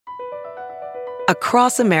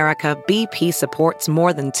Across America, BP supports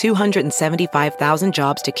more than 275,000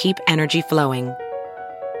 jobs to keep energy flowing.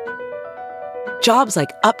 Jobs like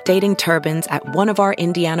updating turbines at one of our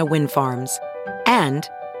Indiana wind farms and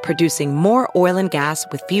producing more oil and gas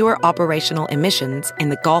with fewer operational emissions in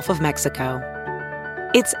the Gulf of Mexico.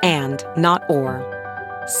 It's and, not or.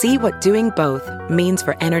 See what doing both means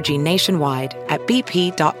for energy nationwide at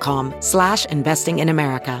bp.com/investing in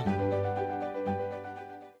America.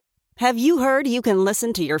 Have you heard you can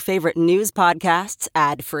listen to your favorite news podcasts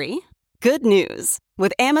ad-free? Good news.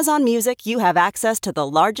 With Amazon Music, you have access to the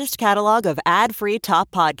largest catalog of ad-free top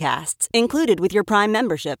podcasts included with your Prime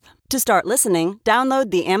membership. To start listening, download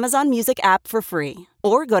the Amazon Music app for free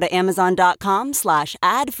or go to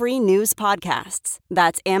amazon.com/ad-free news podcasts.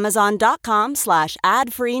 That's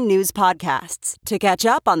amazon.com/ad-free news podcasts to catch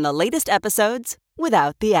up on the latest episodes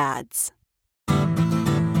without the ads.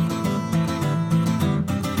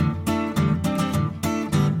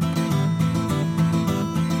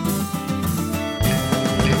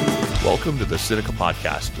 Welcome to the Sinica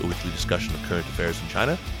Podcast, a weekly discussion of current affairs in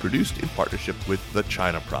China, produced in partnership with the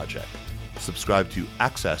China Project. Subscribe to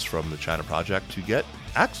Access from the China Project to get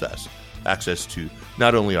access to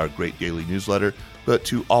not only our great daily newsletter, but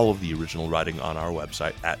to all of the original writing on our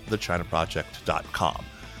website at thechinaproject.com.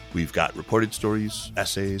 We've got reported stories,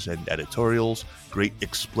 essays, and editorials, great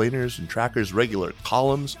explainers and trackers, regular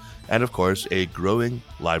columns, and of course, a growing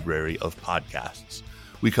library of podcasts.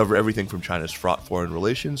 We cover everything from China's fraught foreign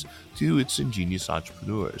relations to its ingenious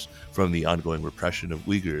entrepreneurs, from the ongoing repression of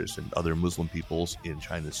Uyghurs and other Muslim peoples in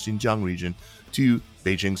China's Xinjiang region to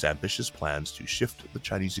Beijing's ambitious plans to shift the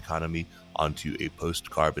Chinese economy onto a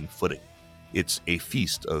post-carbon footing. It's a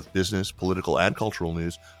feast of business, political, and cultural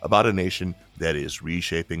news about a nation that is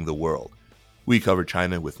reshaping the world. We cover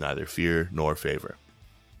China with neither fear nor favor.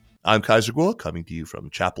 I'm Kaiser Kuo, coming to you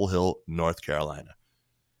from Chapel Hill, North Carolina.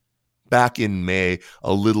 Back in May,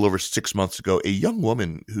 a little over 6 months ago, a young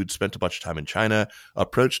woman who'd spent a bunch of time in China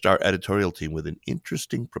approached our editorial team with an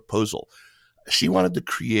interesting proposal. She wanted to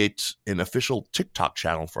create an official TikTok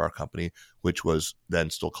channel for our company, which was then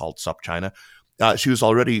still called SupChina. She was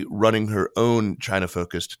already running her own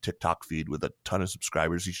China-focused TikTok feed with a ton of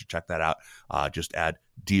subscribers. You should check that out. Just add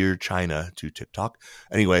Dear China to TikTok.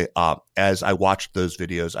 Anyway, as I watched those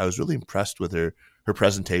videos, I was really impressed with her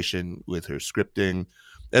presentation, with her scripting,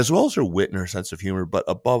 as well as her wit and her sense of humor. But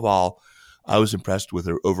above all, I was impressed with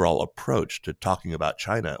her overall approach to talking about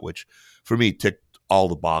China, which for me ticked all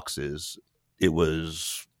the boxes. It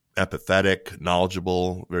was empathetic,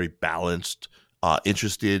 knowledgeable, very balanced,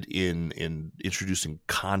 interested in introducing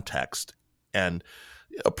context and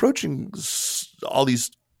approaching all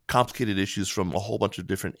these complicated issues from a whole bunch of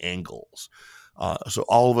different angles. So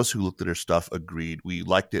all of us who looked at her stuff agreed we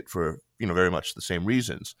liked it for very much the same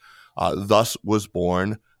reasons. Thus was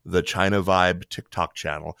born the China Vibe TikTok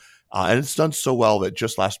channel. And it's done so well that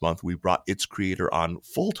just last month, we brought its creator on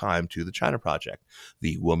full-time to the China Project.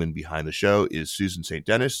 The woman behind the show is Susan St.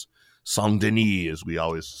 Denis, Denis, as we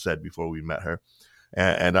always said before we met her.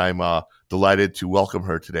 And I'm delighted to welcome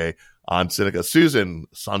her today on Sinica. Susan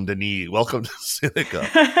St. Denis, welcome to Sinica.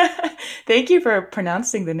 Thank you for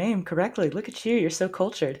pronouncing the name correctly. Look at you. You're so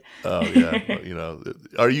cultured. Oh, yeah. Well,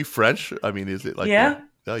 are you French? I mean, is it like... Yeah.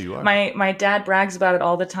 Oh, you are. My dad brags about it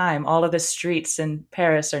all the time. All of the streets in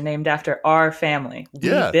Paris are named after our family.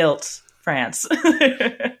 We built France.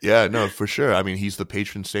 Yeah, no, for sure. I mean, he's the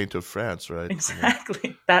patron saint of France, right?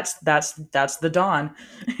 Exactly. That's the Don.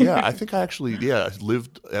 Yeah, I think I actually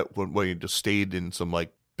lived at one way, just stayed in some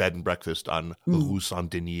like bed and breakfast on Rue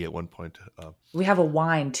Saint Denis at one point. We have a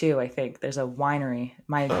wine too, I think. There's a winery.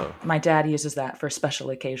 My dad uses that for special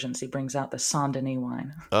occasions. He brings out the Saint Denis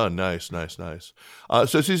wine. Oh, nice. So,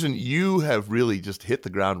 Susan, you have really just hit the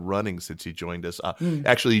ground running since you joined us.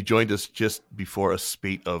 Actually, you joined us just before a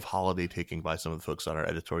spate of holiday taking by some of the folks on our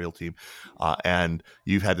editorial team. And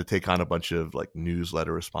you've had to take on a bunch of like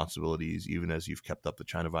newsletter responsibilities, even as you've kept up the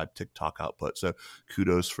China Vibe TikTok output. So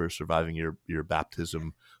kudos for surviving your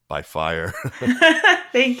baptism by fire.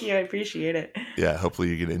 Thank you. I appreciate it. Yeah, hopefully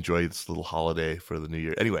you can enjoy this little holiday for the new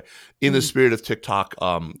year. Anyway, in the spirit of TikTok,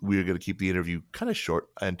 we're going to keep the interview kind of short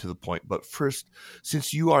and to the point. But first,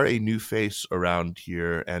 since you are a new face around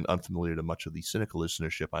here and unfamiliar to much of the Sinica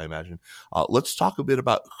listenership, I imagine, let's talk a bit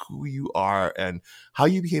about who you are and how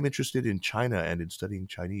you became interested in China and in studying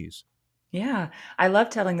Chinese. Yeah, I love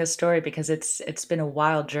telling this story because it's been a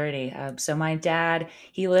wild journey. So my dad,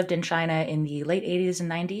 he lived in China in the late 80s and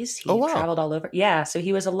 90s. He traveled all over. Yeah, so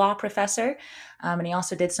he was a law professor, and he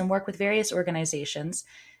also did some work with various organizations.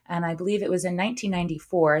 And I believe it was in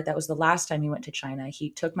 1994, that was the last time he went to China. He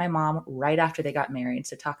took my mom right after they got married.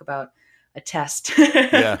 So talk about a test.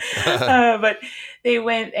 Yeah. But they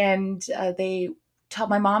went and they taught.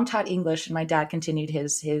 My mom taught English, and my dad continued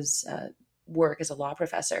his work as a law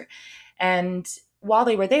professor. And while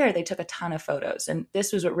they were there, they took a ton of photos. And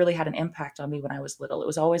this was what really had an impact on me when I was little. It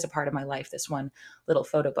was always a part of my life, this one little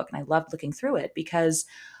photo book. And I loved looking through it because,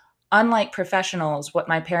 unlike professionals, what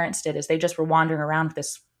my parents did is they just were wandering around with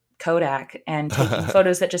this Kodak and taking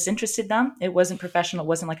photos that just interested them. It wasn't professional. It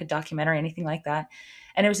wasn't like a documentary, anything like that.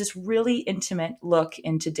 And it was this really intimate look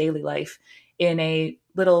into daily life in a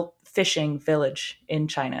little fishing village in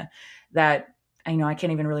China that I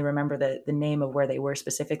can't even really remember the name of where they were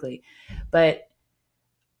specifically, but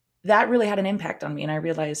that really had an impact on me. And I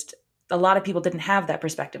realized a lot of people didn't have that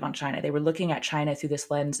perspective on China. They were looking at China through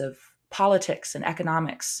this lens of politics and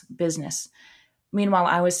economics, business. Meanwhile,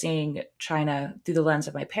 I was seeing China through the lens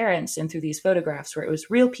of my parents and through these photographs where it was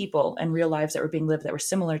real people and real lives that were being lived that were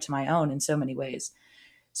similar to my own in so many ways.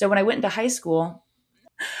 So when I went into high school,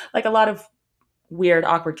 like a lot of weird,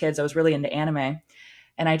 awkward kids, I was really into anime.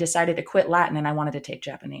 And I decided to quit Latin and I wanted to take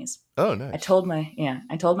Japanese. Oh, nice. I told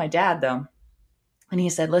my dad though, and he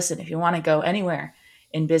said, listen, if you want to go anywhere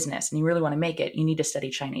in business and you really want to make it, you need to study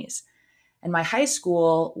Chinese. And my high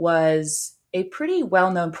school was a pretty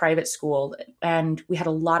well-known private school, and we had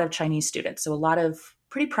a lot of Chinese students. So a lot of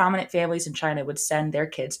pretty prominent families in China would send their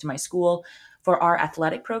kids to my school for our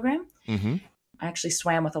athletic program. Mm-hmm. I actually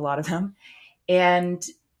swam with a lot of them. And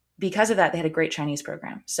because of that, they had a great Chinese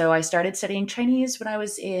program. So I started studying Chinese when I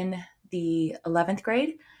was in the 11th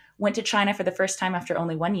grade, went to China for the first time after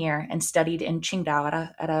only 1 year and studied in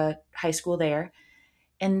Qingdao at a high school there.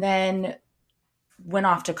 And then went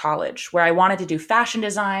off to college where I wanted to do fashion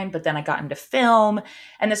design, but then I got into film.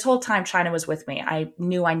 And this whole time China was with me. I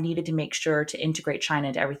knew I needed to make sure to integrate China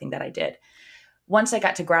into everything that I did. Once I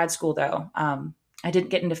got to grad school though, I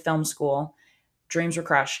didn't get into film school. Dreams were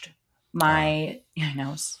crushed. It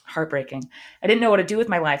was heartbreaking. I didn't know what to do with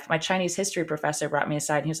my life. My Chinese history professor brought me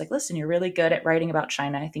aside and he was like, listen, you're really good at writing about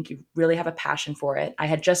China. I think you really have a passion for it. I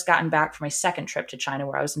had just gotten back from my second trip to China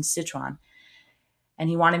where I was in Sichuan. And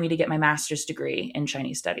he wanted me to get my master's degree in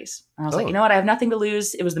Chinese studies. And I was like, you know what? I have nothing to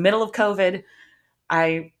lose. It was the middle of COVID.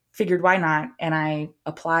 I figured, why not? And I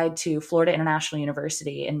applied to Florida International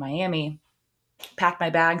University in Miami, packed my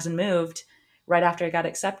bags and moved right after I got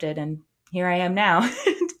accepted. And here I am now.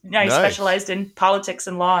 I specialized in politics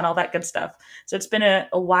and law and all that good stuff. So it's been a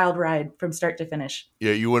wild ride from start to finish.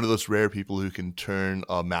 Yeah, you're one of those rare people who can turn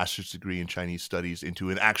a master's degree in Chinese studies into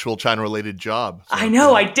an actual China-related job. So, I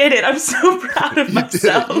know, I did it. I'm so proud of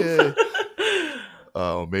myself. Yeah.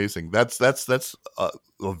 Oh, amazing! That's a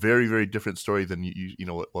very, very different story than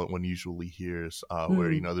what one usually hears.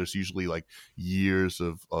 Where there's usually like years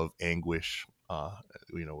of anguish.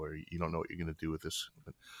 Where you don't know what you're going to do with this.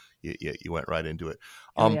 But you went right into it.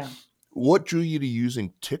 What drew you to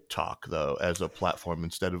using TikTok, though, as a platform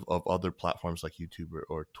instead of other platforms like YouTube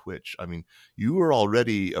or Twitch? I mean, you were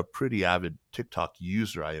already a pretty avid TikTok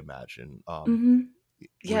user, I imagine.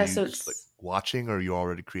 Yeah, so it's like watching, or are you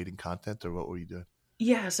already creating content, or what were you doing?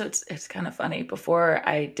 Yeah, so it's kind of funny. Before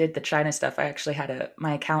I did the China stuff, I actually had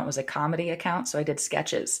my account was a comedy account, so I did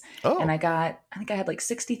sketches. And I think I had like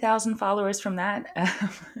 60,000 followers from that.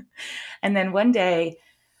 And then one day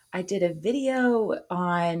I did a video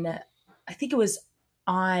I think it was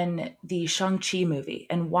on the Shang-Chi movie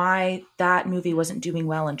and why that movie wasn't doing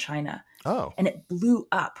well in China. Oh. And it blew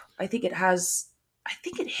up. I think it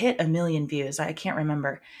hit 1 million views. I can't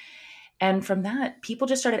remember. And from that, people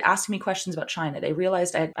just started asking me questions about China. They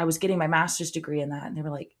realized I was getting my master's degree in that. And they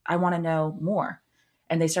were like, I want to know more.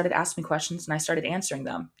 And they started asking me questions and I started answering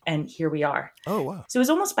them. And here we are. Oh, wow. So it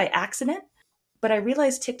was almost by accident. But I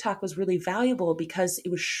realized TikTok was really valuable because it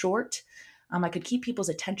was short. I could keep people's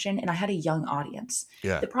attention and I had a young audience.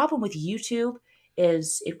 Yeah. The problem with YouTube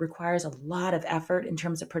is it requires a lot of effort in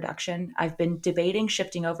terms of production. I've been debating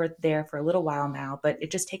shifting over there for a little while now, but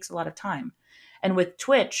it just takes a lot of time. And with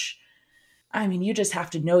Twitch, I mean, you just have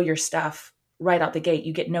to know your stuff right out the gate.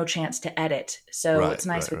 You get no chance to edit. So what's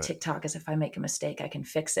nice with TikTok is if I make a mistake, I can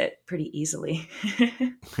fix it pretty easily.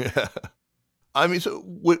 Yeah. I mean, so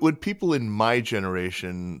would people in my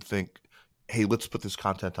generation think, hey, let's put this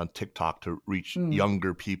content on TikTok to reach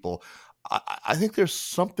younger people? I think there's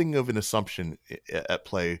something of an assumption at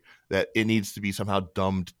play that it needs to be somehow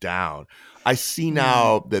dumbed down. I see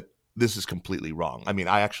now that this is completely wrong. I mean,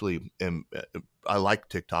 I like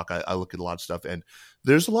TikTok. I look at a lot of stuff, and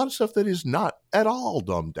there's a lot of stuff that is not at all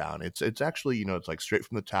dumbed down. It's actually, it's like straight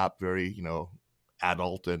from the top, very,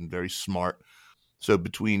 adult and very smart. So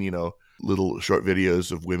between, little short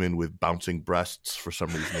videos of women with bouncing breasts. For some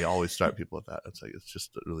reason, they always start people with that. It's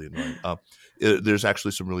just really annoying. There's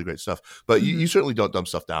actually some really great stuff, but you certainly don't dumb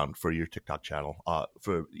stuff down for your TikTok channel.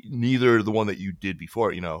 For neither the one that you did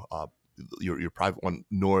before, your private one,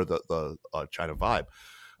 nor the China Vibe.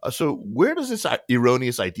 So where does this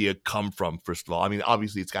erroneous idea come from? First of all, I mean,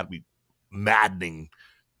 obviously it's got to be maddening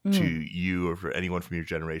to you or for anyone from your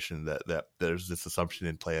generation that there's this assumption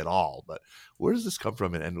in play at all. But where does this come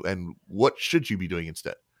from, and what should you be doing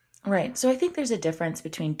instead? Right. So I think there's a difference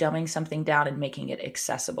between dumbing something down and making it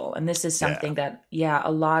accessible. And this is something that,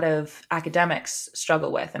 a lot of academics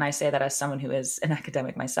struggle with. And I say that as someone who is an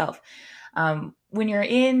academic myself. When you're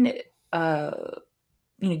in,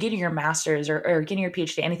 getting your master's or getting your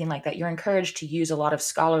PhD, anything like that, you're encouraged to use a lot of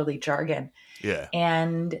scholarly jargon. Yeah.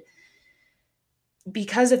 And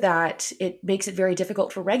because of that, it makes it very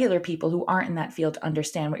difficult for regular people who aren't in that field to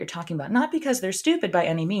understand what you're talking about. Not because they're stupid by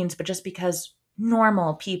any means, but just because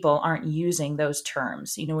normal people aren't using those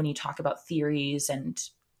terms, when you talk about theories and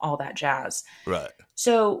all that jazz. Right.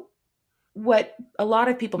 So what a lot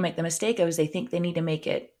of people make the mistake of is they think they need to make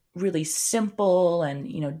it really simple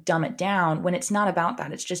and, dumb it down, when it's not about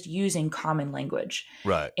that. It's just using common language.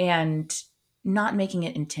 Right. And not making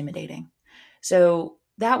it intimidating. So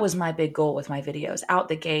that was my big goal with my videos. Out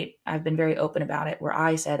the gate, I've been very open about it, where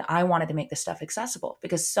I said I wanted to make this stuff accessible,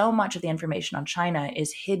 because so much of the information on China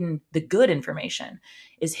is hidden. The good information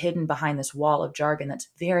is hidden behind this wall of jargon that's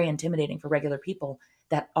very intimidating for regular people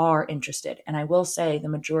that are interested. And I will say the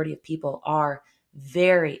majority of people are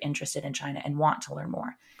very interested in China and want to learn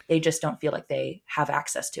more. They just don't feel like they have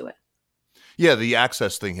access to it. Yeah, the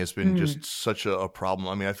access thing has been just such a problem.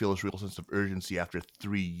 I mean, I feel this real sense of urgency after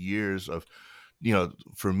 3 years of,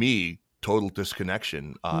 for me, total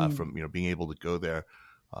disconnection from, being able to go there.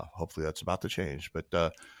 Hopefully that's about to change. But,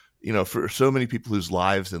 for so many people whose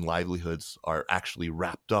lives and livelihoods are actually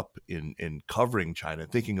wrapped up in covering China,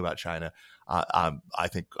 thinking about China, I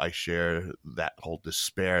think I share that whole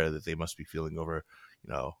despair that they must be feeling over,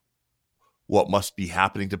 what must be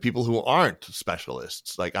happening to people who aren't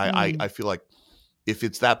specialists. Like I feel like if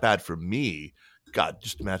it's that bad for me, God,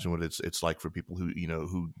 just imagine what it's like for people who,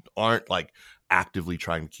 who aren't like actively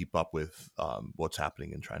trying to keep up with what's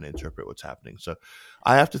happening and trying to interpret what's happening. So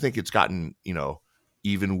I have to think it's gotten,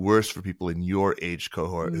 even worse for people in your age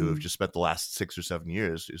cohort who have just spent the last 6 or 7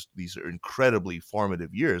 years. These are incredibly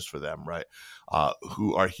formative years for them, right?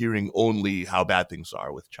 Who are hearing only how bad things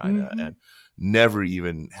are with China and never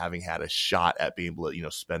even having had a shot at being able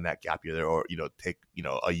to, spend that gap year there, or, take,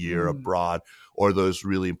 a year abroad, or those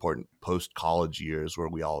really important post-college years where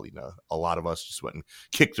we all, a lot of us just went and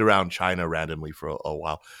kicked around China randomly for a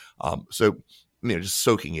while. So, just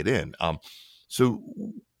soaking it in. So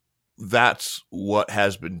that's what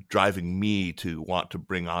has been driving me to want to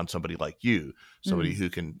bring on somebody like you, somebody who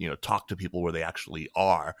can, talk to people where they actually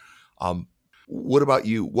are. What about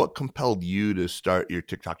you? What compelled you to start your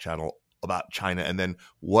TikTok channel about China? And then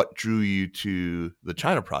what drew you to the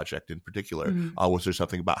China Project in particular? Was there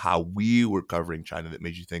something about how we were covering China that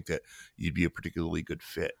made you think that you'd be a particularly good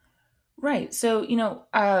fit? Right. So,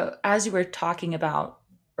 as you were talking about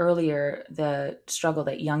earlier, the struggle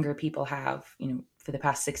that younger people have, for the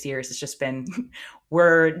past 6 years, it's just been,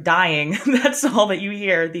 we're dying. That's all that you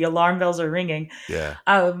hear. The alarm bells are ringing. Yeah.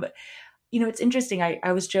 It's interesting.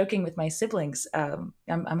 I was joking with my siblings. I'm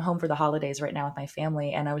home for the holidays right now with my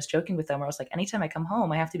family. And I was joking with them where I was like, anytime I come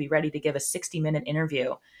home, I have to be ready to give a 60-minute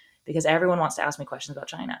interview because everyone wants to ask me questions about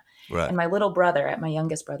China. Right. And my little brother, my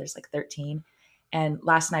youngest brother's like 13. And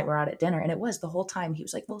last night we're out at dinner, and it was the whole time he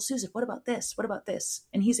was like, well, Susan, what about this? What about this?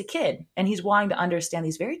 And he's a kid and he's wanting to understand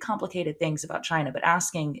these very complicated things about China, but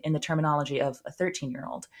asking in the terminology of a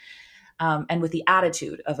 13-year-old. And with the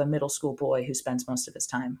attitude of a middle school boy who spends most of his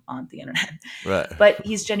time on the internet. Right. But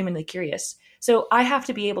he's genuinely curious. So I have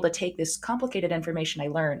to be able to take this complicated information I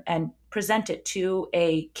learn and present it to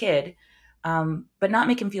a kid, but not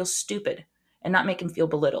make him feel stupid and not him feel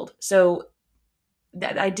belittled. So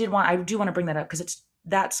that I do want to bring that up because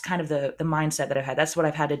that's kind of the mindset that I've had. That's what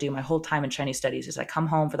I've had to do my whole time in Chinese studies is I come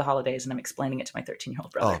home for the holidays and I'm explaining it to my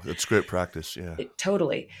 13-year-old brother. Oh, it's great practice. Yeah.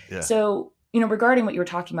 Totally. Yeah. So, regarding what you were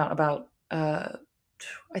talking about,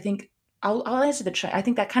 I think I'll answer I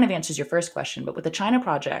think that kind of answers your first question, but with the China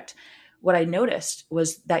Project, what I noticed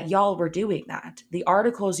was that y'all were doing that. The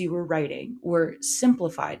articles you were writing were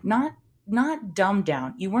simplified, not dumbed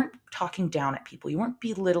down. You weren't talking down at people. You weren't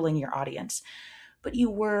belittling your audience, but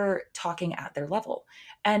you were talking at their level.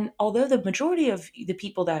 And although the majority of the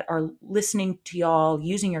people that are listening to y'all,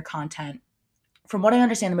 using your content, from what I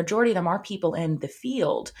understand, the majority of them are people in the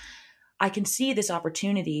field. I can see this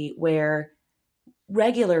opportunity where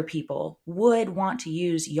regular people would want to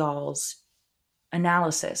use y'all's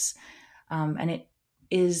analysis. And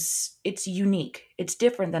it's unique. It's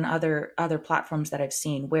different than other platforms that I've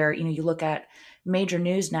seen where, you look at major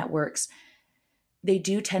news networks, they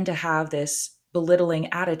do tend to have this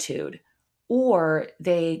belittling attitude, or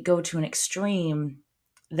they go to an extreme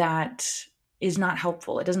that is not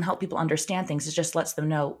helpful. It doesn't help people understand things. It just lets them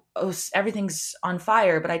know, oh, everything's on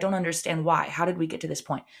fire, but I don't understand why. How did we get to this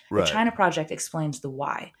point? Right. The China Project explains the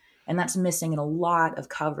why. And that's missing in a lot of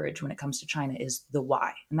coverage when it comes to China, is the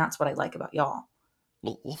why. And that's what I like about y'all.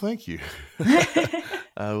 Well, thank you.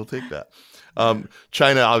 I will take that.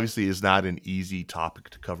 China obviously is not an easy topic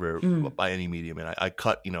to cover by any medium, and I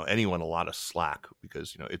cut anyone a lot of slack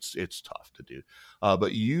because it's tough to do.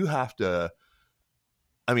 But you have to.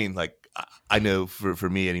 I mean, like I know for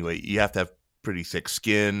me anyway, you have to have pretty thick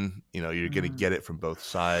skin. You're going to get it from both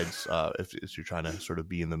sides if you're trying to sort of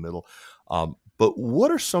be in the middle. But what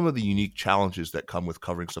are some of the unique challenges that come with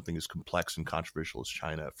covering something as complex and controversial as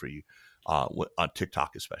China for you? On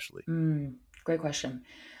TikTok especially? Great question.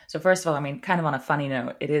 So first of all, I mean, kind of on a funny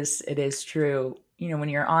note, it is true, when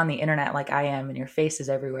you're on the internet like I am and your face is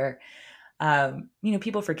everywhere,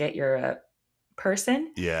 people forget you're a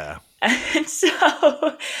person. Yeah. And so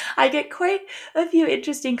I get quite a few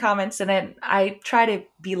interesting comments, and then I try to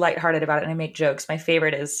be lighthearted about it and I make jokes. My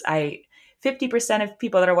favorite is 50% of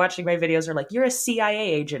people that are watching my videos are like, you're a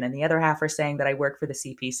CIA agent. And the other half are saying that I work for the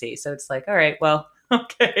CPC. So it's like, all right, well,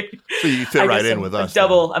 okay. So you fit right in with us.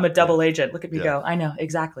 I'm a double agent. Look at me go. I know,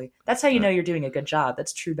 exactly. That's how you know you're doing a good job.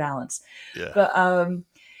 That's true balance. Yeah. But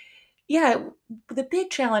the big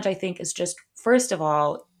challenge, I think, is just, first of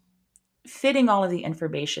all, fitting all of the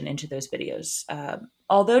information into those videos.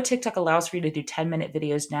 Although TikTok allows for you to do 10-minute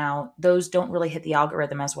videos now, those don't really hit the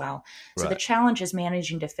algorithm as well. So the challenge is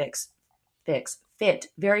managing to fit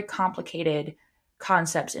very complicated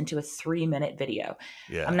concepts into a 3-minute video.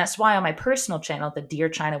 Yeah. That's why on my personal channel, the Dear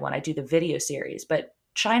China one, I do the video series. But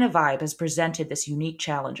China Vibe has presented this unique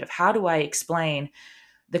challenge of how do I explain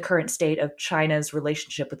the current state of China's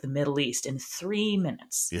relationship with the Middle East in 3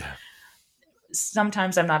 minutes? Yeah.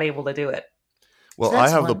 Sometimes I'm not able to do it. Well, I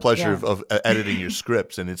have the pleasure of editing your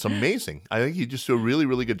scripts, and it's amazing. I think you just do a really,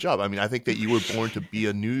 really good job. I mean, I think that you were born to be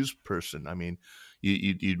a news person. I mean,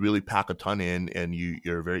 you'd really pack a ton in, and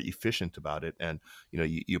you're very efficient about it. And,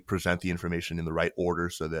 you present the information in the right order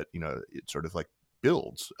so that, it sort of like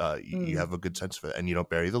builds. You have a good sense of it, and you don't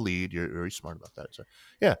bury the lead. You're very smart about that. So,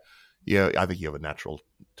 yeah, I think you have a natural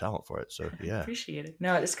talent for it. So, yeah. I appreciate it.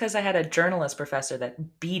 No, it's because I had a journalist professor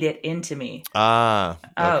that beat it into me. Okay.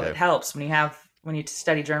 Oh, it helps when you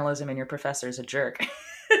study journalism and your professor is a jerk.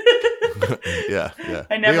 Yeah.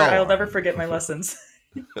 I'll never forget my lessons.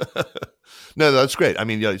 No, that's great. I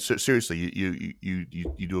mean, seriously,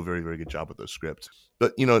 you do a very, very good job with those scripts.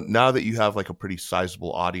 But, now that you have like a pretty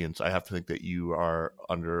sizable audience, I have to think that you are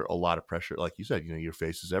under a lot of pressure. Like you said, your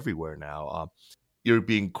face is everywhere now. You're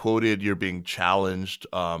being quoted, you're being challenged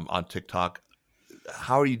on TikTok.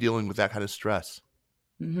 How are you dealing with that kind of stress?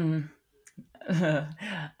 Mm-hmm.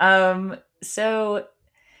 So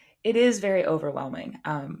it is very overwhelming.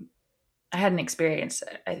 I had an experience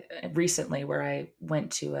recently where I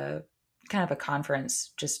went to a kind of a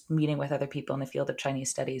conference, just meeting with other people in the field of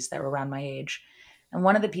Chinese studies that were around my age. And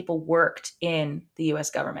one of the people worked in the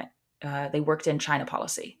US government. They worked in China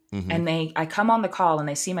policy. Mm-hmm. And I come on the call and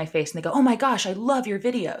they see my face and they go, oh my gosh, I love your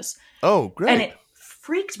videos. Oh, great. And it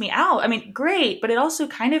freaked me out. I mean, great, but it also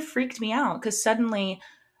kind of freaked me out because suddenly,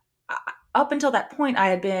 up until that point, I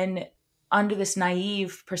had been under this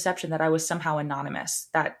naive perception that I was somehow anonymous,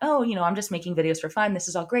 that, I'm just making videos for fun. This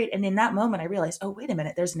is all great. And in that moment, I realized, oh, wait a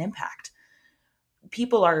minute, there's an impact.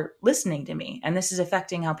 People are listening to me, and this is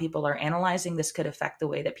affecting how people are analyzing. This could affect the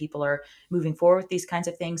way that people are moving forward with these kinds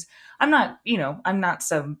of things. I'm not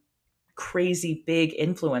some crazy big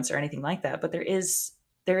influence or anything like that, but there is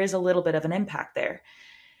a little bit of an impact there.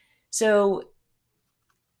 So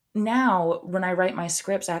now when I write my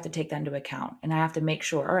scripts, I have to take that into account, and I have to make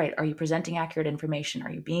sure, all right, are you presenting accurate information?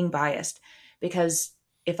 Are you being biased? Because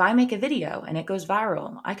if I make a video and it goes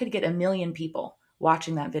viral, I could get 1 million right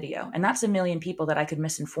watching that video. And that's 1 million people that I could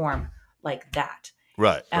misinform like that.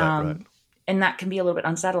 Right, right. And that can be a little bit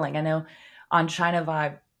unsettling. I know on China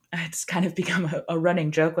Vibe, it's kind of become a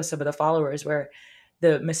running joke with some of the followers where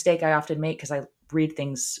the mistake I often make, because I read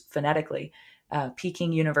things phonetically,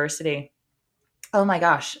 Peking University. Oh my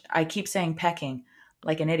gosh, I keep saying Peking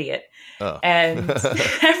like an idiot. Oh. And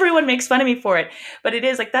everyone makes fun of me for it. But it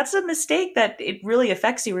is like, that's a mistake that it really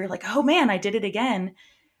affects you. Where you're like, oh man, I did it again.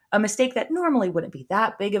 A mistake that normally wouldn't be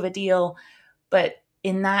that big of a deal. But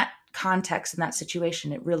in that context, in that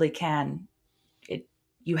situation, it really can. It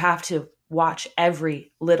you have to watch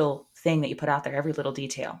every little thing that you put out there, every little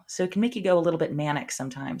detail. So it can make you go a little bit manic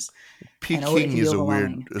sometimes. And it Peking can be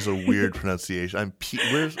overwhelming. is a weird pronunciation.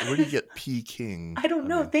 Where do you get Peking? I don't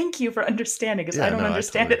know. mean, Thank you for understanding, because yeah, I don't no,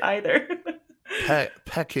 understand it either.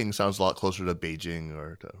 Peking sounds a lot closer to Beijing,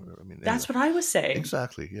 or That's what I was saying.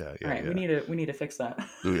 Exactly. Yeah. All right, yeah. we need to fix that.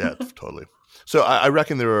 Yeah, totally. So I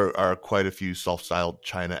reckon there are quite a few self-styled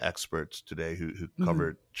China experts today who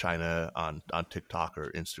covered China on TikTok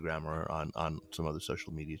or Instagram or on some other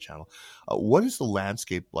social media channel. What is the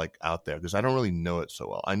landscape like out there? Because I don't really know it so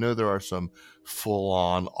well. I know there are some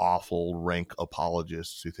full-on awful rank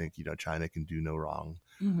apologists who think China can do no wrong.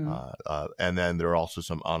 And then there are also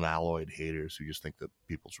some unalloyed haters who just think that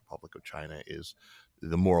People's Republic of China is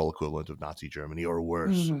the moral equivalent of Nazi Germany or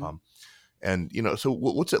worse. And, so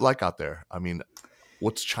what's it like out there? I mean,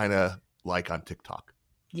 what's China like on TikTok?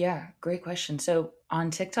 Yeah, great question. So on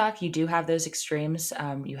TikTok, you do have those extremes.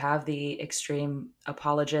 You have the extreme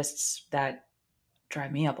apologists that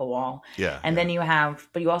drive me up a wall. Yeah. And then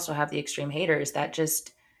but you also have the extreme haters that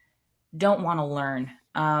just don't want to learn.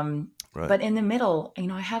 Right. But in the middle,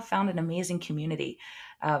 I have found an amazing community.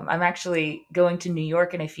 I'm actually going to New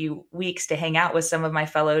York in a few weeks to hang out with some of my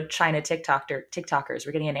fellow China TikTokers.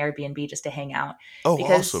 We're getting an Airbnb just to hang out. Oh,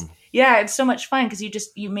 because, awesome. Yeah, it's so much fun because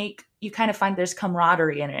you kind of find there's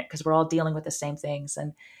camaraderie in it because we're all dealing with the same things.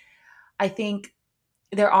 And I think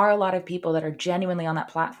there are a lot of people that are genuinely on that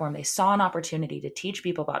platform. They saw an opportunity to teach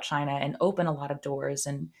people about China and open a lot of doors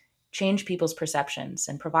and change people's perceptions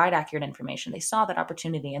and provide accurate information. They saw that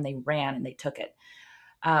opportunity and they ran and they took it.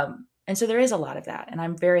 And so there is a lot of that. And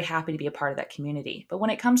I'm very happy to be a part of that community. But when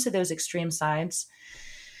it comes to those extreme sides,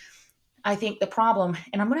 I think the problem,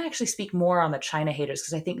 and I'm going to actually speak more on the China haters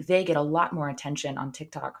because I think they get a lot more attention on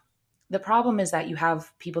TikTok. The problem is that you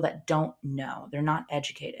have people that don't know. They're not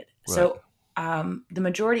educated. Right. So the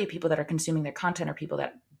majority of people that are consuming their content are people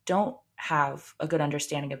that don't have a good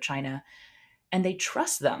understanding of China and they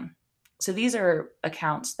trust them. So these are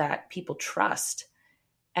accounts that people trust.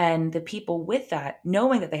 And the people with that,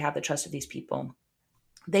 knowing that they have the trust of these people,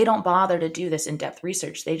 they don't bother to do this in-depth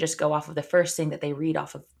research. They just go off of the first thing that they read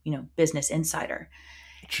off of, Business Insider.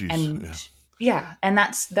 Jeez, and yeah, and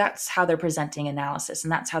that's how they're presenting analysis,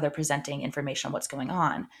 and that's how they're presenting information on what's going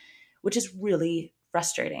on, which is really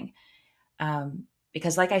frustrating.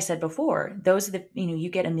 Because like I said before, those are you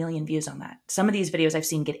get 1 million views on that. Some of these videos I've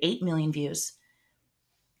seen get 8 million views.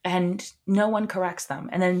 And no one corrects them.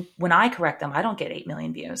 And then when I correct them, I don't get 8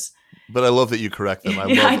 million views. But I love that you correct them. I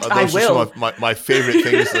will. Some of my favorite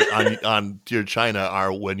things on Dear China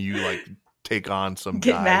are when you take on some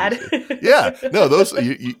get guy. Mad. Yeah, no, those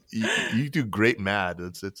you do great mad.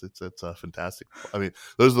 It's fantastic. I mean,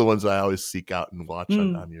 those are the ones I always seek out and watch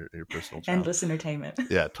on your personal channel. Endless entertainment.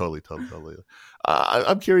 Yeah, totally.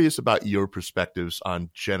 I'm curious about your perspectives on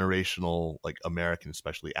generational, American,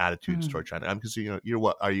 especially attitudes toward China. Because you're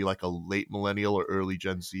what? Are you like a late millennial or early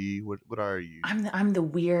Gen Z? What are you? I'm the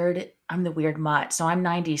weird mutt. So I'm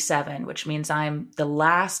 97, which means I'm the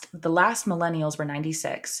last millennials were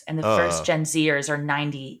 96, and the first Gen Zers are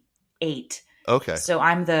 98. Okay. So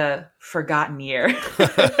I'm the forgotten year.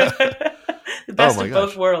 The best of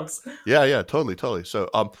both worlds. Yeah, totally. So,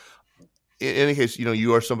 in any case,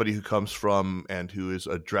 you are somebody who comes from and who is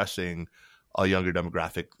addressing a younger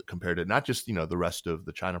demographic compared to not just, the rest of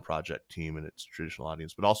the China Project team and its traditional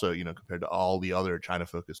audience, but also, compared to all the other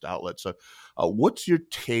China-focused outlets. So what's your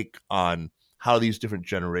take on how these different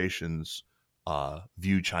generations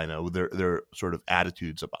view China, their sort of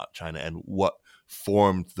attitudes about China, and what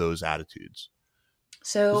formed those attitudes?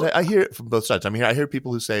 So I hear it from both sides. I mean, I hear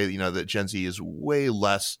people who say, that Gen Z is way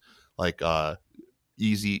less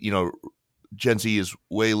easy, Gen Z is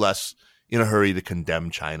way less in a hurry to condemn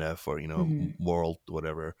China for, moral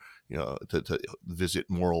whatever, to visit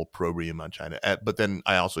moral opprobrium on China. But then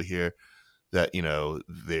I also hear that,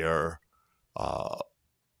 they're,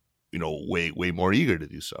 way more eager to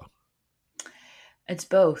do so. It's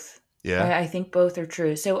both. Yeah. I think both are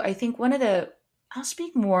true. So I think I'll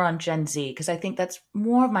speak more on Gen Z because I think that's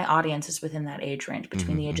more of my audience is within that age range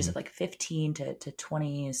between the ages of 15 to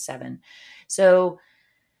 27. So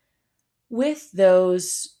with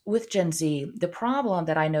Gen Z, the problem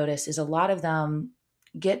that I notice is a lot of them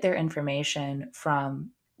get their information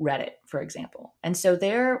from Reddit, for example. And so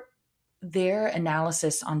their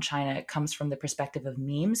analysis on China comes from the perspective of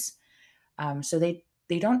memes. So they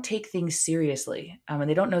don't take things seriously, and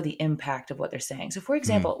they don't know the impact of what they're saying. So for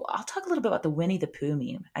example, I'll talk a little bit about the Winnie the Pooh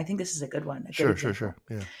meme. I think this is a good one. Sure.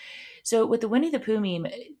 Yeah. So with the Winnie the Pooh meme,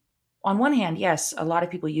 on one hand, yes, a lot of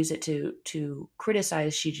people use it to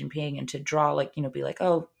criticize Xi Jinping and to draw be like,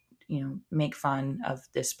 oh, make fun of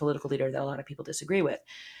this political leader that a lot of people disagree with.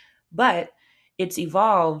 But it's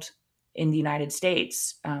evolved in the United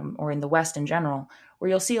States, or in the West in general, where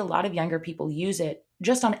you'll see a lot of younger people use it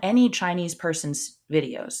just on any Chinese person's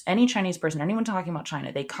videos. Any Chinese person, anyone talking about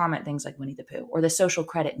China, they comment things like Winnie the Pooh, or the social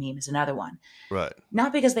credit meme is another one. Right.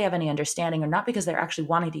 Not because they have any understanding, or not because they're actually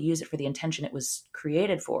wanting to use it for the intention it was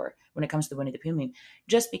created for when it comes to the Winnie the Pooh meme,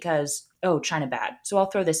 just because, oh, China bad, so I'll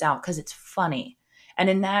throw this out because it's funny. And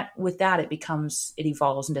with that, it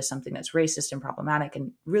evolves into something that's racist and problematic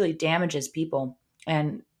and really damages people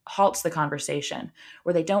and halts the conversation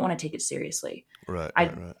where they don't want to take it seriously. Right.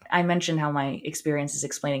 I mentioned how my experience is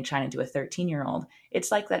explaining China to a 13-year-old.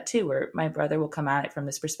 It's like that too, where my brother will come at it from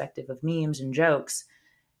this perspective of memes and jokes.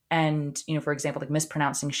 And, for example, like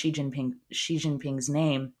mispronouncing Xi Jinping's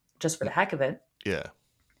name just for the heck of it. Yeah.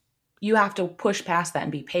 You have to push past that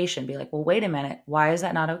and be patient. Be like, well, wait a minute. Why is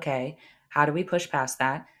that not okay? How do we push past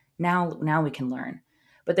that? Now we can learn.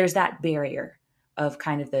 But there's that barrier of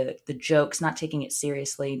kind of the jokes, not taking it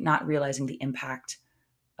seriously, not realizing the impact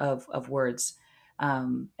of words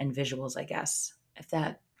and visuals, I guess.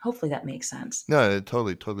 Hopefully that makes sense. No, it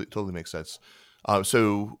totally makes sense.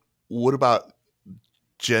 So what about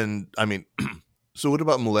so what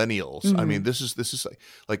about millennials? Mm-hmm. I mean, this is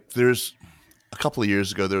like there's a couple of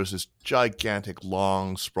years ago, there was this gigantic,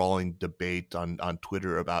 long, sprawling debate on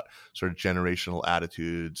Twitter about sort of generational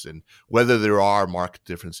attitudes and whether there are marked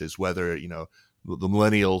differences, whether, the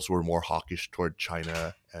millennials were more hawkish toward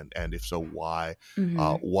China, and if so, why?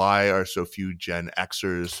 Mm-hmm. Why are so few Gen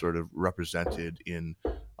Xers sort of represented in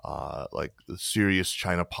like the serious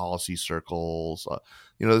China policy circles?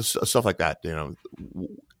 Stuff like that.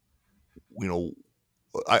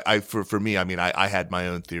 For me, I mean, I had my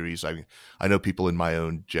own theories. I mean, I know people in my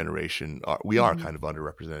own generation are Mm-hmm. kind of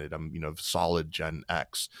underrepresented. I'm, solid Gen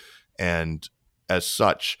X. And as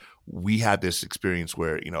such, we had this experience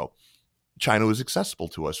where, China was accessible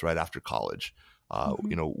to us right after college.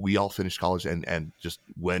 Mm-hmm. We all finished college and just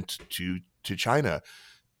went to China.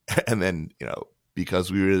 And then,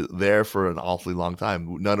 because we were there for an awfully long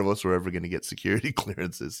time, none of us were ever going to get security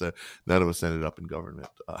clearances. So none of us ended up in government.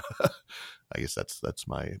 I guess that's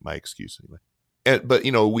my excuse anyway. But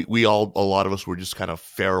a lot of us were just kind of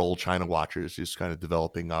feral China watchers, just kind of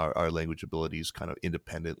developing our language abilities kind of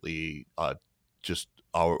independently, just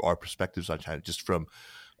our perspectives on China, just from,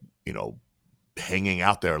 hanging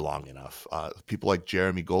out there long enough. People like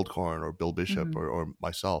Jeremy Goldkorn or Bill Bishop Mm-hmm. or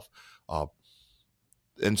myself.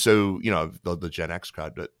 And so, the Gen X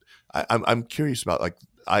crowd, but I'm curious about, like,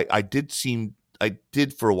 I did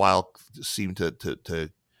for a while seem to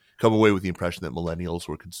come away with the impression that millennials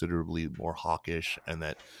were considerably more hawkish, and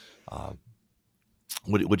that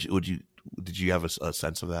did you have a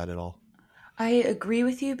sense of that at all? I agree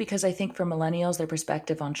with you, because I think for millennials, their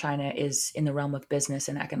perspective on China is in the realm of business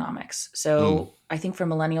and economics. So I think for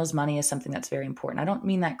millennials, money is something that's very important. I don't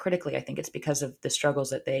mean that critically. I think it's because of the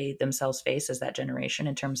struggles that they themselves face as that generation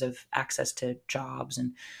in terms of access to jobs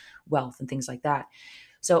and wealth and things like that.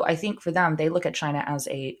 So I think for them, they look at China as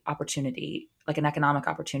a opportunity, like an economic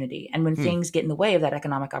opportunity. And when things get in the way of that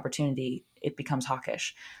economic opportunity, it becomes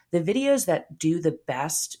hawkish. The videos that do the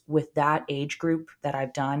best with that age group that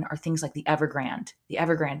I've done are things like the Evergrande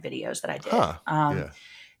videos that I did. Yeah.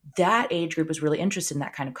 That age group was really interested in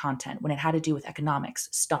that kind of content when it had to do with economics,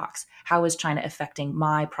 stocks. How is China affecting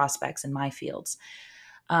my prospects in my fields?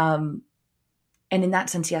 And in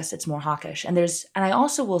that sense, yes, it's more hawkish. And I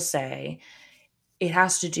also will say, it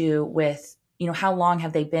has to do with, how long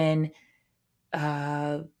have they been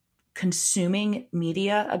consuming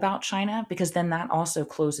media about China, because then that also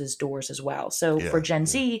closes doors as well. So for Gen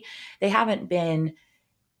Z, they haven't been,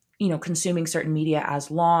 consuming certain media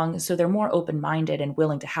as long. So they're more open-minded and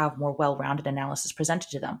willing to have more well-rounded analysis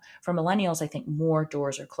presented to them. For millennials, I think more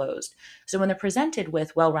doors are closed. So when they're presented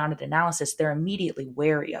with well-rounded analysis, they're immediately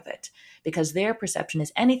wary of it, because their perception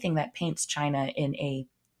is anything that paints China in a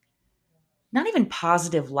not even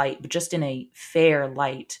positive light, but just in a fair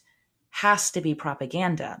light, has to be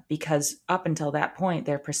propaganda, because up until that point,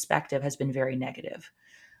 their perspective has been very negative.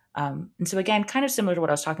 And so again, kind of similar to what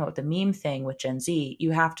I was talking about with the meme thing with Gen Z,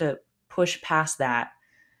 you have to push past that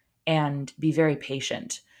and be very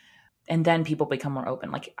patient. And then people become more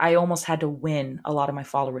open. Like, I almost had to win a lot of my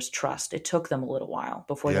followers' trust. It took them a little while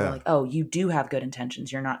before they were like, oh, you do have good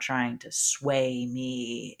intentions. You're not trying to sway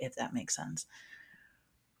me, if that makes sense.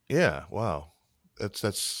 Yeah. Wow.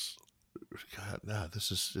 That's God,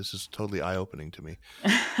 this is totally eye-opening to me.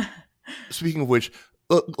 Speaking of which,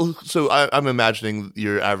 So I'm imagining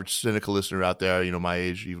your average cynical listener out there, my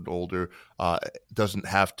age, even older, doesn't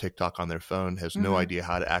have TikTok on their phone, has no idea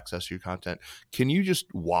how to access your content. Can you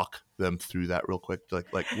just walk them through that real quick?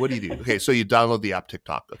 Like what do you do? Okay, so you download the app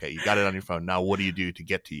TikTok. Okay, you got it on your phone. Now what do you do to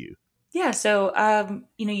get to you? Yeah. So,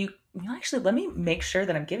 you actually, let me make sure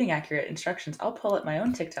that I'm giving accurate instructions. I'll pull up my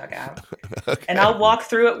own TikTok app Okay. and I'll walk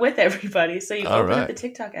through it with everybody. So you All open up right. the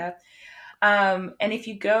TikTok app. And if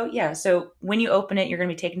you go, so when you open it, you're going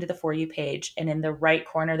to be taken to the For You page. And in the right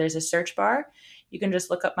corner, there's a search bar. You can just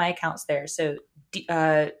look up my accounts there. So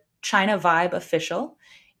China Vibe Official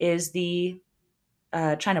is the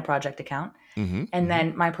China Project account. And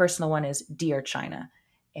then my personal one is Dear China.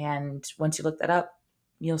 And once you look that up,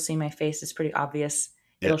 you'll see my face is pretty obvious.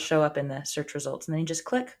 It'll show up in the search results. And then you just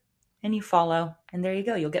click and you follow. And there you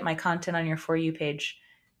go. You'll get my content on your For You page.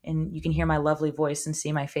 And you can hear my lovely voice and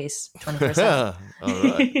see my face 24/7. All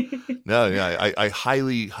right. No, yeah, I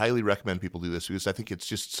highly, highly recommend people do this because I think it's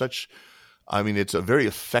just it's a very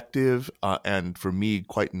effective and for me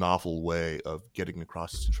quite novel way of getting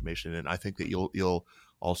across this information. And I think that you'll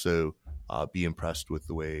also be impressed with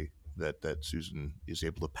the way that Susan is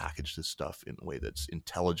able to package this stuff in a way that's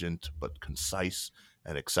intelligent but concise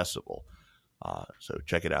and accessible. So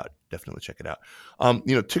check it out. Definitely check it out.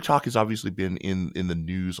 TikTok has obviously been in the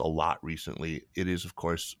news a lot recently. It is, of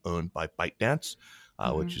course, owned by ByteDance,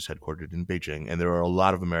 which is headquartered in Beijing. And there are a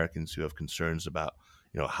lot of Americans who have concerns about,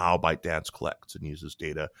 how ByteDance collects and uses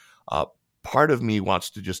data. Part of me wants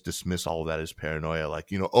to just dismiss all of that as paranoia. Like,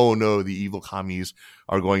 oh no, the evil commies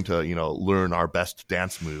are going to, learn our best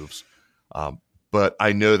dance moves. But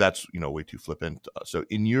I know that's, way too flippant. So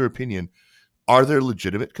in your opinion, are there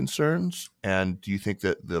legitimate concerns? And do you think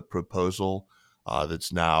that the proposal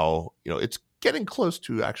that's now, it's getting close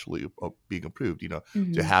to actually being approved,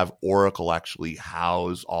 to have Oracle actually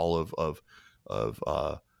house all of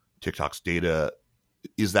TikTok's data,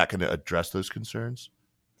 is that going to address those concerns?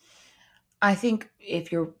 I think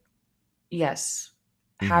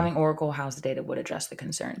having Oracle house the data would address the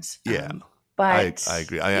concerns. Yeah. But I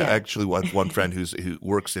agree. I actually have one friend who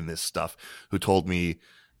works in this stuff who told me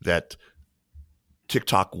that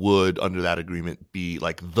TikTok would, under that agreement, be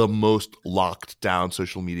like the most locked down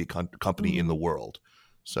social media company in the world.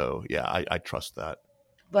 So yeah, I trust that.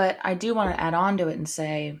 But I do want to add on to it and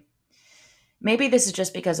say, maybe this is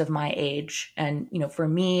just because of my age. And, for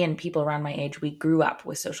me and people around my age, we grew up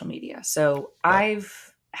with social media. So Right.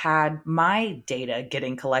 I've had my data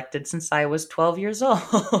getting collected since I was 12 years old.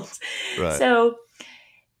 Right. So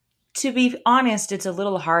to be honest, it's a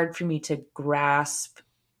little hard for me to grasp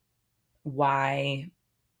why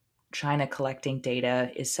China collecting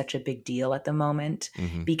data is such a big deal at the moment,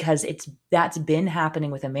 because that's been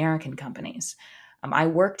happening with American companies. I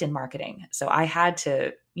worked in marketing, so I had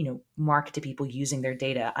to, market to people using their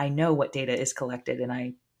data. I know what data is collected,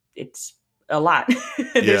 and it's a lot.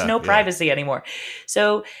 There's no privacy anymore.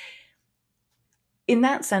 So in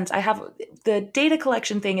that sense, the data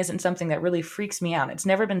collection thing isn't something that really freaks me out. It's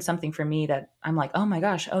never been something for me that I'm like, oh my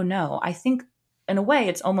gosh, oh no. I think in a way,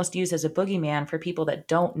 it's almost used as a boogeyman for people that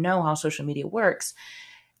don't know how social media works.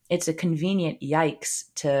 It's a convenient yikes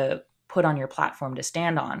to put on your platform to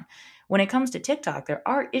stand on. When it comes to TikTok, there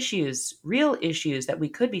are issues, real issues that we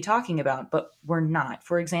could be talking about, but we're not.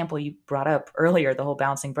 For example, you brought up earlier the whole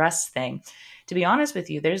bouncing breasts thing. To be honest with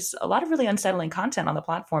you, there's a lot of really unsettling content on the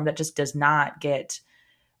platform that just does not get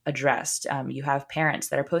addressed. You have parents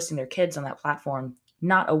that are posting their kids on that platform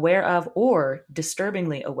not aware of or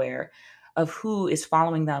disturbingly aware of who is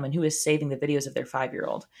following them and who is saving the videos of their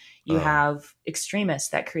 5-year-old. You have extremists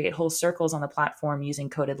that create whole circles on the platform using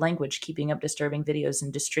coded language, keeping up disturbing videos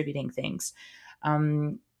and distributing things.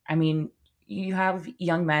 You have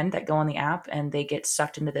young men that go on the app and they get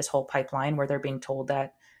sucked into this whole pipeline where they're being told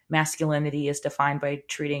that masculinity is defined by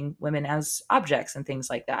treating women as objects and things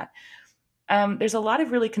like that. There's a lot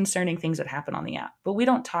of really concerning things that happen on the app, but we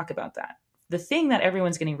don't talk about that. The thing that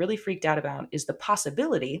everyone's getting really freaked out about is the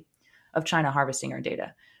possibility of China harvesting our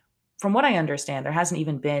data. From what I understand, there hasn't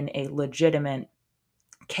even been a legitimate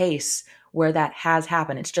case where that has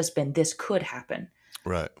happened. It's just been, this could happen.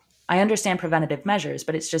 Right. I understand preventative measures,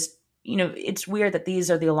 but it's just, it's weird that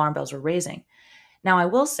these are the alarm bells we're raising. Now, I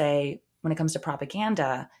will say, when it comes to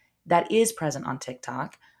propaganda, that is present on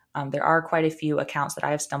TikTok. There are quite a few accounts that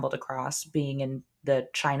I have stumbled across being in the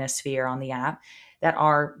China sphere on the app that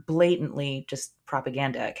are blatantly just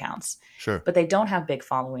propaganda accounts. Sure. But they don't have big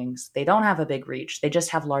followings. They don't have a big reach. They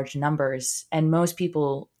just have large numbers. And most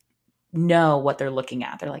people know what they're looking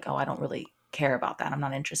at. They're like, oh, I don't really care about that. I'm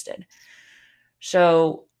not interested.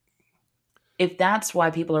 So if that's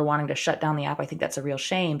why people are wanting to shut down the app, I think that's a real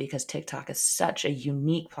shame, because TikTok is such a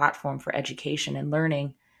unique platform for education and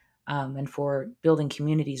learning, and for building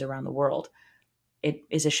communities around the world. It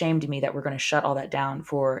is a shame to me that we're going to shut all that down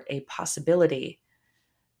for a possibility.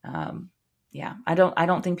 Yeah, I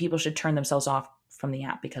don't think people should turn themselves off from the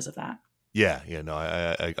app because of that. Yeah, no,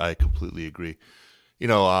 I completely agree.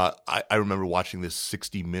 I remember watching this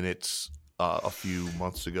 60 Minutes a few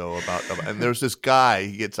months ago and there's this guy.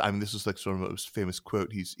 This is like sort of a famous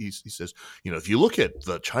quote. He says, if you look at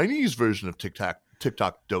the Chinese version of TikTok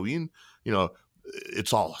Douyin,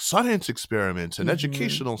 it's all science experiments and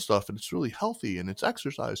educational stuff, and it's really healthy, and it's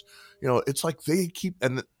exercise. It's like they keep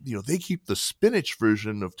the spinach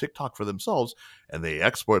version of TikTok for themselves, and they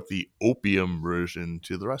export the opium version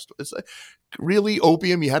to the rest. It's like, really,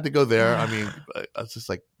 opium? You had to go there? I mean, it's just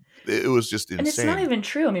like, it was just insane. And it's not even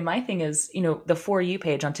true. I mean, my thing is, the For You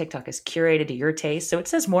page on TikTok is curated to your taste. So it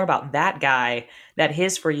says more about that guy, that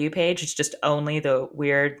his For You page is just only the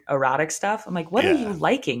weird erotic stuff. I'm like, what are you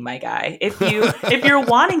liking, my guy? If you're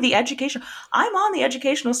wanting the education, I'm on the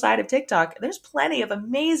educational side of TikTok. There's plenty of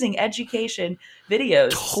amazing education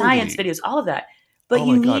videos, science videos, all of that. But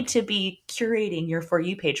you need to be curating your For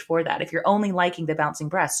You page for that. If you're only liking the bouncing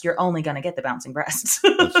breasts, you're only going to get the bouncing breasts.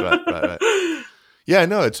 That's right. Yeah,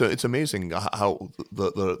 no, it's amazing how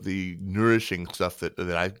the nourishing stuff that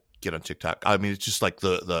I get on TikTok. I mean, it's just like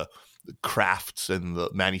the crafts and the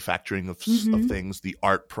manufacturing of things, the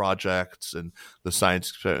art projects and the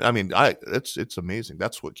science. I mean, it's amazing.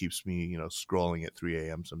 That's what keeps me, scrolling at 3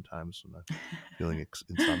 a.m. sometimes when I'm feeling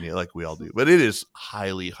insomnia, like we all do. But it is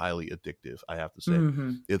highly, highly addictive, I have to say.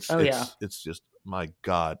 It's just, my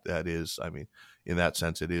God, that is. I mean, in that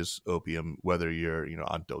sense, it is opium. Whether you're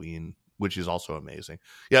on Douyin, which is also amazing.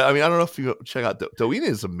 Yeah, I mean, I don't know if you check out Douyin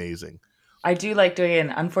is amazing. I do like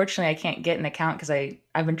Douyin. Unfortunately, I can't get an account because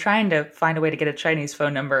I've been trying to find a way to get a Chinese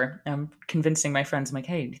phone number. I'm convincing my friends. I'm like,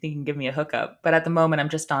 hey, do you think you can give me a hookup? But at the moment, I'm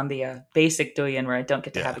just on the basic Douyin where I don't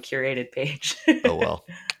get to have a curated page. Oh, well,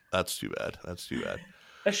 that's too bad.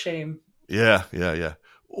 A shame. Yeah.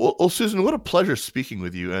 Well, Susan, what a pleasure speaking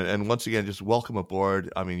with you. And once again, just welcome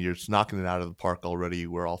aboard. I mean, you're just knocking it out of the park already.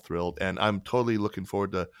 We're all thrilled. And I'm totally looking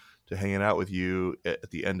forward to hanging out with you at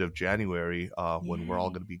the end of January when we're all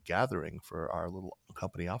going to be gathering for our little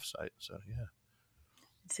company offsite. So, yeah.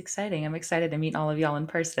 It's exciting. I'm excited to meet all of y'all in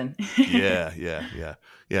person. Yeah.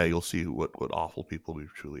 You'll see what awful people we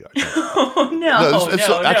truly are. No,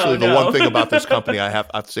 the one thing about this company, I have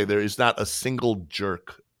to say, there is not a single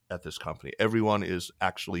jerk at this company. Everyone is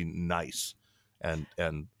actually nice, and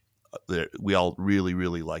we all really,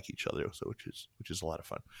 really like each other, so which is a lot of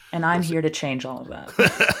fun. And I'm here to change all of that.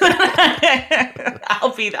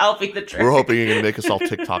 I'll be the trick. We're hoping you're going to make us all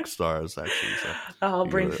TikTok stars, actually. So I'll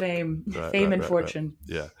bring fame and fortune.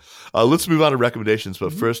 Right. Yeah. Let's move on to recommendations,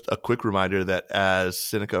 but first, a quick reminder that as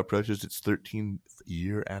Sinica approaches its 13th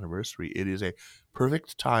year anniversary, it is a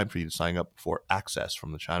perfect time for you to sign up for Access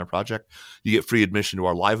from the China Project. You get free admission to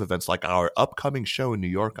our live events, like our upcoming show in New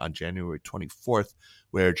York on January 24th,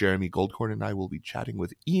 where Jeremy Goldkorn and I will be chatting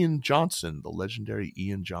with Ian Johnson, the legendary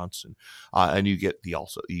Ian Johnson. And you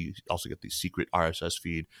also get the secret RSS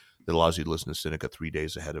feed that allows you to listen to Sinica 3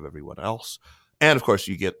 days ahead of everyone else. And, of course,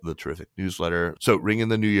 you get the terrific newsletter. So ring in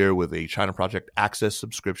the new year with a China Project Access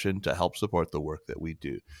subscription to help support the work that we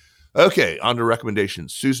do. Okay, on to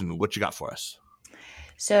recommendations. Susan, what you got for us?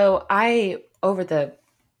 So over the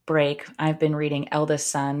break, I've been reading Eldest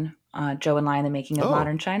Son, Zhou Enlai and the Making of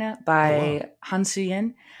Modern China by Han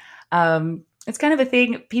Suyin. It's kind of a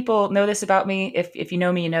thing. People know this about me. If you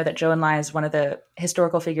know me, you know that Zhou Enlai is one of the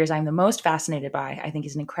historical figures I'm the most fascinated by. I think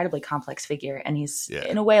he's an incredibly complex figure, and he's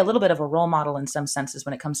in a way a little bit of a role model in some senses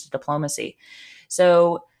when it comes to diplomacy.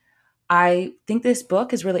 So I think this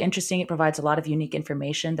book is really interesting. It provides a lot of unique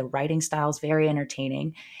information. The writing style is very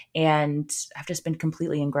entertaining, and I've just been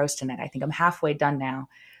completely engrossed in it. I think I'm halfway done now.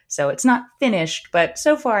 So it's not finished, but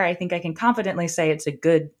so far I think I can confidently say it's a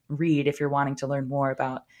good read if you're wanting to learn more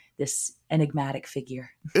about this enigmatic figure.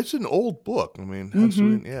 It's an old book. I mean, I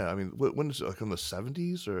mean, when is it, like in the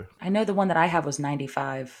 70s or? I know the one that I have was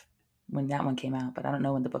 95 when that one came out, but I don't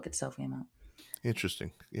know when the book itself came out.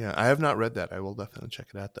 Interesting. Yeah, I have not read that. I will definitely check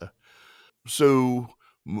it out though. So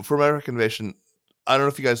for my recommendation, I don't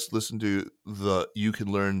know if you guys listen to the You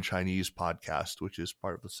Can Learn Chinese podcast, which is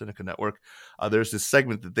part of the Sinica Network. There's this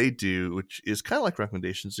segment that they do, which is kind of like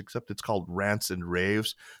recommendations, except it's called Rants and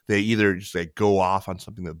Raves. They either just go off on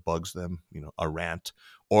something that bugs them, a rant,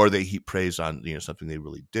 or they heap praise on, something they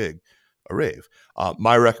really dig, a rave.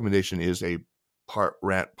 My recommendation is a part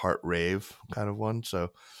rant, part rave kind of one.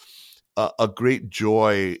 So a great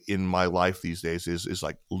joy in my life these days is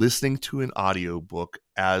like listening to an audiobook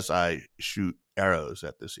as I shoot arrows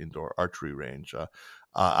at this indoor archery range.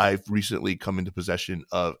 I've recently come into possession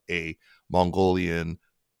of a Mongolian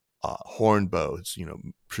horn bow. It's,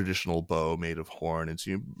 traditional bow made of horn. It's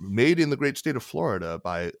made in the great state of Florida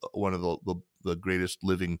by one of the greatest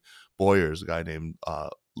living bowyers, a guy named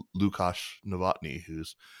Lukasz Novotny,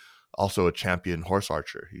 who's also a champion horse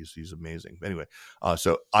archer. He's amazing. Anyway,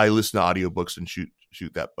 so I listen to audiobooks and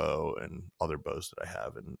shoot that bow and other bows that I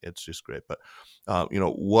have, and it's just great. But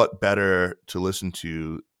what better to listen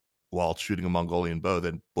to while shooting a Mongolian bow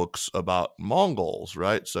than books about Mongols,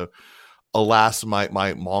 right? So alas,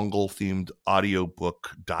 my Mongol themed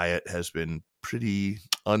audiobook diet has been pretty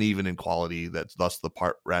uneven in quality. That's thus the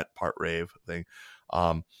part rant, part rave thing.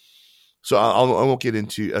 So I won't get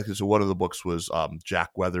into. So one of the books was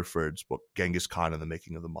Jack Weatherford's book, Genghis Khan and the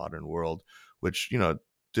Making of the Modern World, which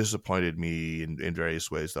disappointed me in various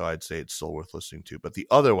ways. Though I'd say it's still worth listening to. But the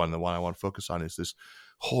other one, the one I want to focus on, is this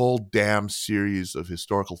whole damn series of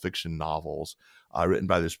historical fiction novels written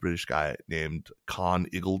by this British guy named Con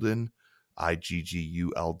Iggulden.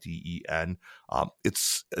 Iggulden.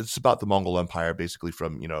 It's about the Mongol Empire, basically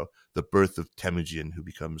from the birth of Temujin, who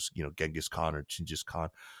becomes Genghis Khan or Chinggis Khan,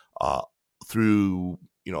 through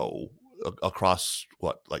across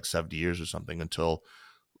like 70 years or something until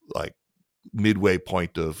like midway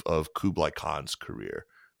point of Kublai Khan's career.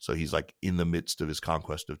 So he's like in the midst of his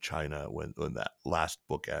conquest of China when that last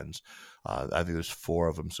book ends. I think there's 4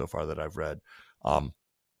 of them so far that I've read.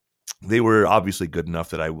 They were obviously good enough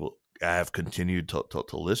that I have continued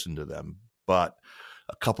to listen to them, but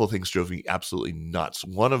a couple of things drove me absolutely nuts.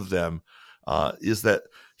 One of them is that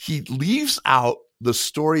he leaves out the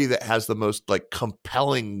story that has the most like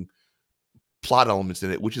compelling plot elements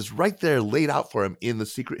in it, which is right there laid out for him in The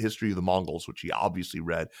Secret History of the Mongols, which he obviously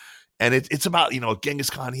read. And it's about, Genghis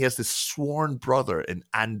Khan. He has this sworn brother, an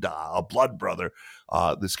Anda, a blood brother,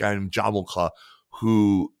 this guy named Jamilka,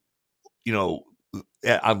 who,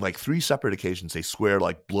 on like 3 separate occasions, they swear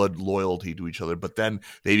like blood loyalty to each other, but then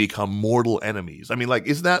they become mortal enemies. I mean, like,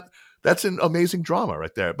 that's an amazing drama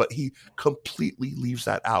right there. But he completely leaves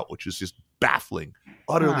that out, which is just baffling,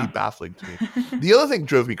 utterly baffling to me. The other thing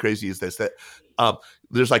drove me crazy is this, that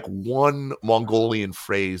there's like one Mongolian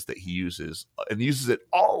phrase that he uses, and uses it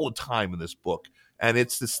all the time in this book. And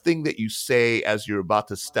it's this thing that you say as you're about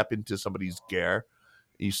to step into somebody's ger.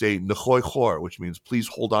 You say "Nakhoy khor," which means please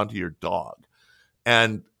hold on to your dog.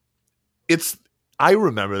 And I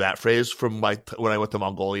remember that phrase from when I went to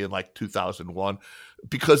Mongolia in like 2001,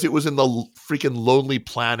 because it was in the freaking Lonely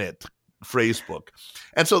Planet phrase book.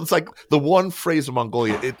 And so it's like the one phrase of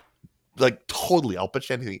Mongolia, it like totally, I'll bet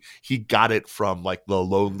you anything, he got it from like the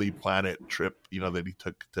Lonely Planet trip, that he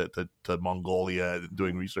took to Mongolia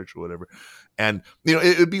doing research or whatever. And,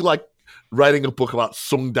 it would be like writing a book about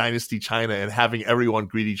Song Dynasty China and having everyone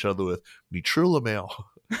greet each other with "Nichurlameo."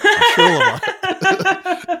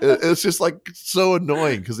 It's just like so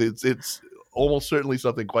annoying because it's almost certainly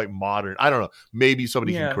something quite modern. I don't know. Maybe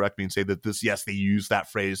somebody can correct me and say that they used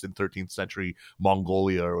that phrase in 13th century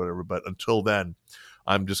Mongolia or whatever. But until then,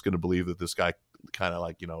 I'm just going to believe that this guy kind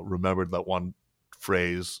of remembered that one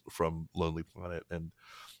phrase from Lonely Planet, and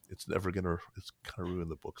it's kind of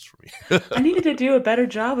ruined the books for me. I needed to do a better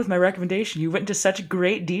job with my recommendation. You went into such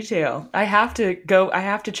great detail. I have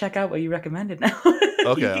to check out what you recommended now.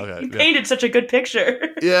 Okay. You painted such a good picture.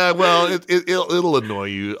 Yeah, well, it'll annoy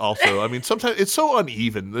you also. I mean, sometimes it's so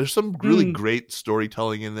uneven. There's some really great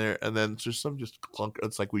storytelling in there, and then there's some just clunk.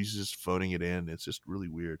 It's like we're just phoning it in. It's just really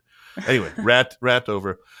weird. Anyway, rant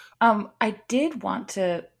over. I did want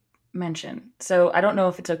to mention, so I don't know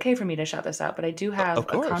if it's okay for me to shout this out, but I do have a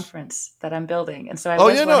conference that I'm building, and so I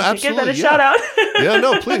wanted to give that a shout out. Yeah,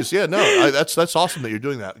 no, please, yeah, no, that's awesome that you're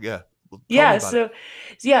doing that. Yeah,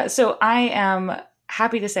 so I am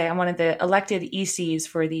happy to say I'm one of the elected ECs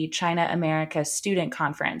for the China America Student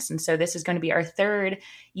Conference, and so this is going to be our 3rd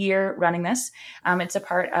year running this. It's a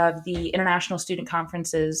part of the International Student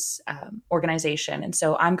Conferences organization, and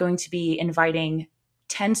so I'm going to be inviting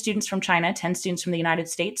 10 students from China, 10 students from the United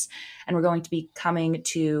States, and we're going to be coming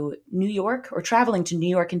to New York, or traveling to New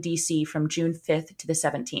York and DC from June 5th to the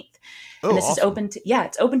 17th. And this is open to,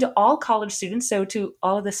 it's open to all college students. So to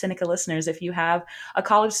all of the Sinica listeners, if you have a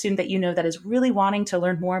college student that that is really wanting to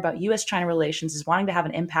learn more about U.S.-China relations, is wanting to have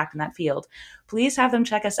an impact in that field, please have them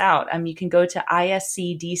check us out. You can go to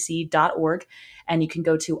iscdc.org and you can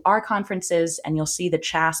go to our conferences and you'll see the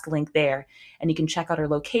CHASC link there. And you can check out our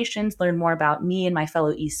locations, learn more about me and my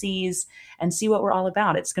fellow ECs, and see what we're all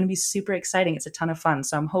about. It's going to be super exciting. It's a ton of fun.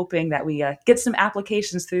 So I'm hoping that we get some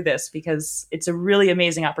applications through this, because it's a really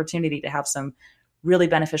amazing opportunity to have some really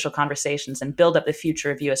beneficial conversations and build up the future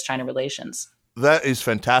of U.S.-China relations. That is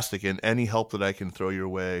fantastic. And any help that I can throw your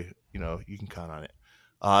way, you can count on it.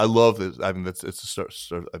 I love this. I mean, it's a sort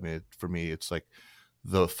of, for me, it's like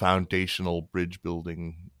the foundational bridge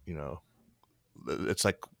building, it's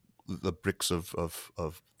like the bricks of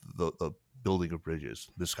the building of bridges,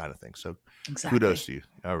 this kind of thing. So exactly. Kudos to you.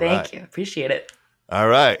 All right. Thank you. Appreciate it. All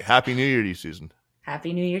right. Happy New Year to you, Susan.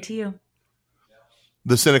 Happy New Year to you.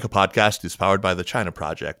 The Sinica podcast is powered by the China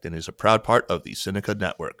Project and is a proud part of the Sinica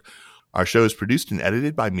Network. Our show is produced and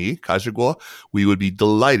edited by me, Kaiser Guo. We would be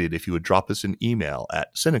delighted if you would drop us an email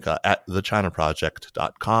at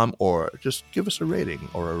sinica@thechinaproject.com, or just give us a rating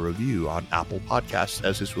or a review on Apple Podcasts,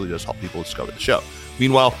 as this really does help people discover the show.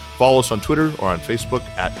 Meanwhile, follow us on Twitter or on Facebook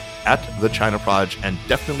at The China Proj, and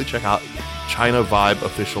definitely check out China Vibe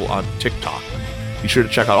Official on TikTok. Be sure to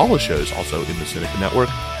check out all the shows also in the Sinica Network.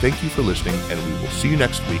 Thank you for listening, and we will see you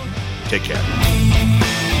next week. Take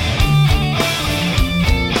care.